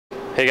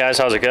Hey guys,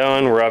 how's it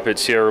going? We're up at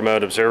Sierra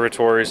Remote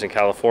Observatories in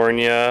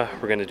California.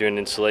 We're going to do an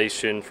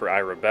installation for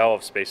Ira Bell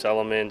of Space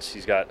Elements.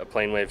 He's got a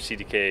PlaneWave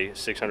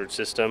CDK600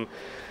 system.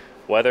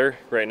 Weather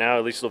right now,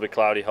 at least a little bit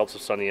cloudy, helps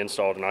us on the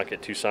install to not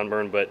get too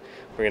sunburned, but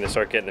we're going to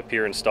start getting the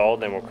pier installed,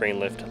 then we'll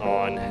crane lift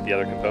on the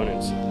other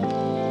components.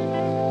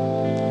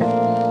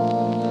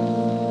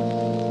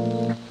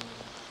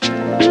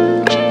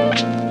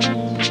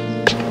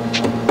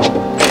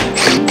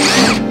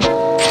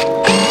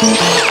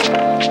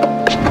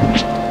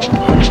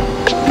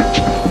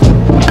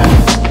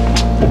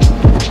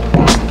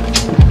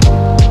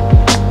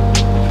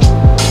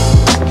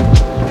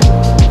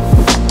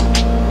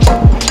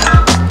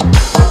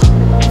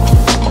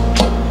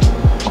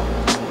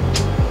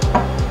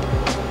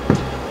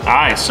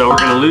 Alright, so we're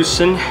going to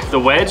loosen the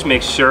wedge,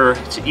 make sure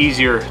it's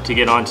easier to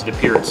get onto the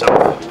pier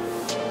itself.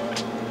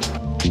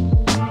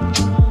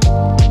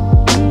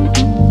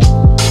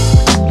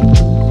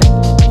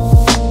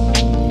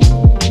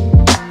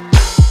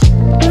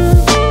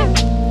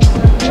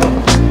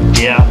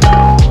 Yeah.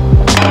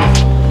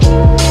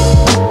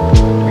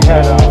 We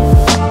had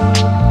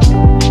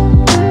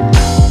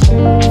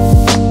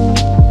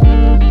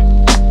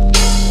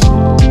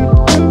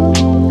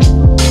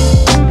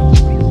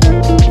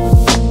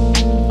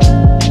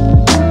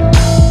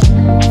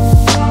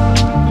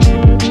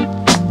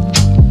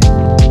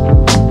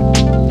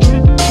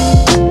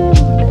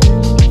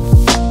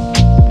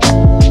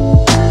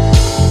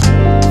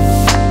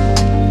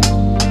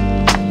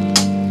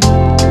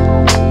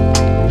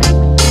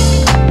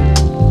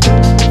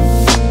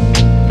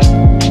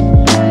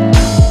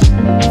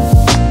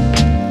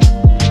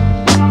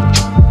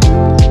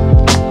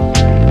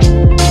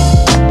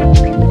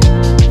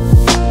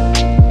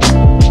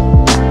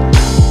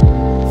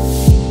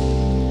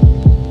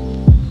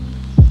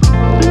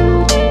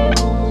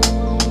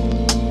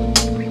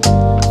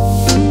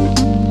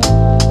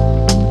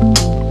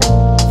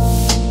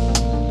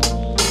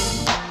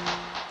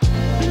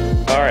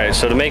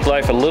So to make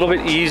life a little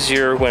bit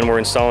easier when we're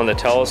installing the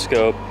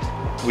telescope,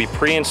 we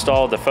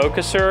pre-installed the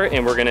focuser,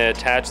 and we're going to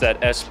attach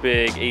that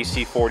S-Big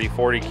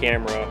AC4040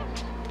 camera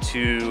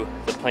to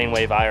the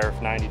PlaneWave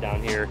IRF90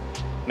 down here.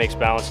 Makes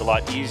balance a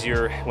lot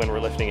easier when we're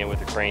lifting it with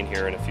the crane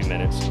here in a few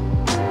minutes.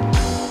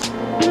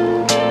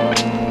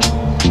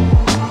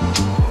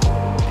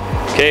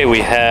 Okay, we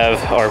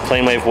have our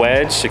PlaneWave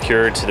wedge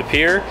secured to the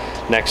pier.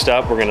 Next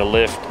up, we're going to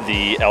lift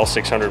the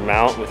L600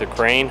 mount with a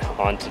crane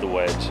onto the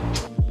wedge.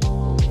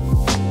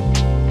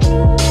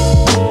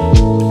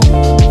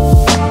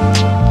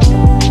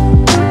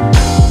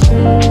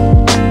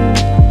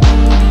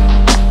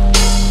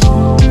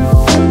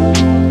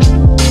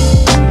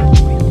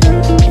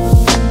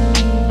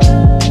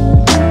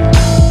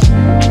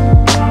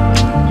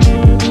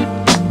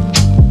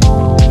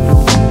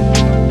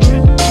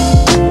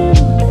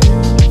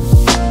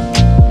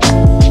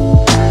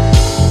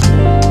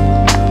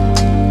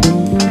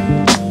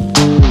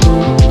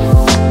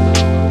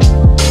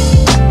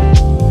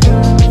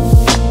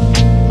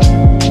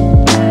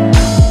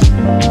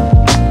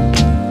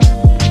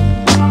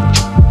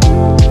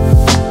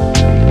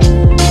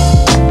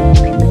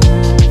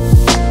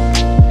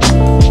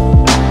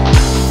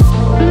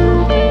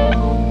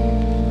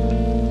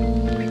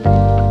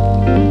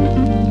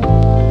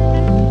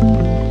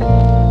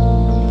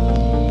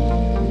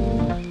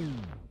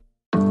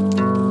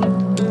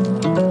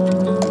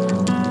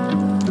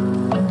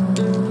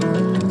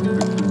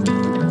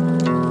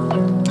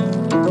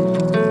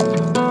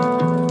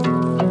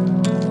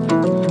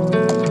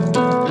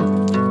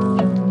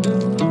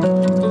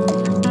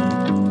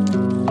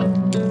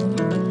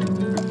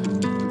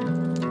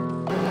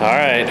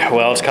 Alright,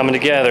 well, it's coming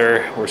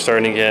together. We're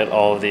starting to get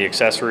all of the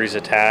accessories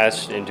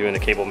attached and doing the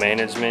cable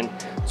management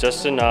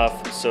just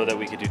enough so that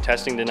we could do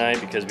testing tonight,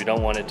 because we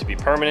don't want it to be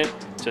permanent,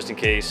 just in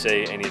case,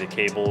 say, any of the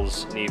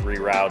cables need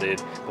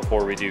rerouted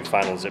before we do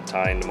final zip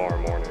tying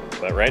tomorrow morning.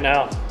 But right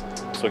now,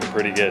 it's looking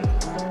pretty good.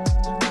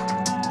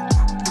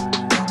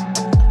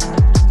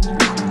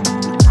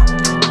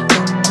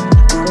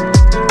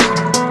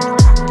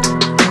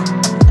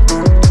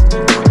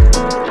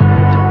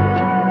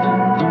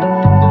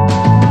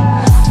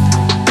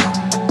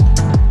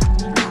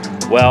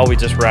 Well, we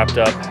just wrapped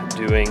up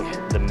doing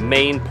the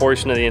main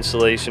portion of the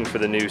installation for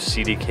the new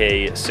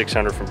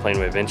CDK600 from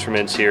PlaneWave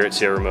Instruments here at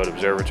Sierra Remote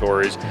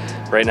Observatories.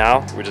 Right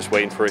now, we're just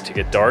waiting for it to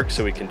get dark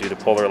so we can do the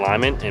polar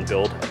alignment and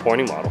build a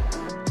pointing model.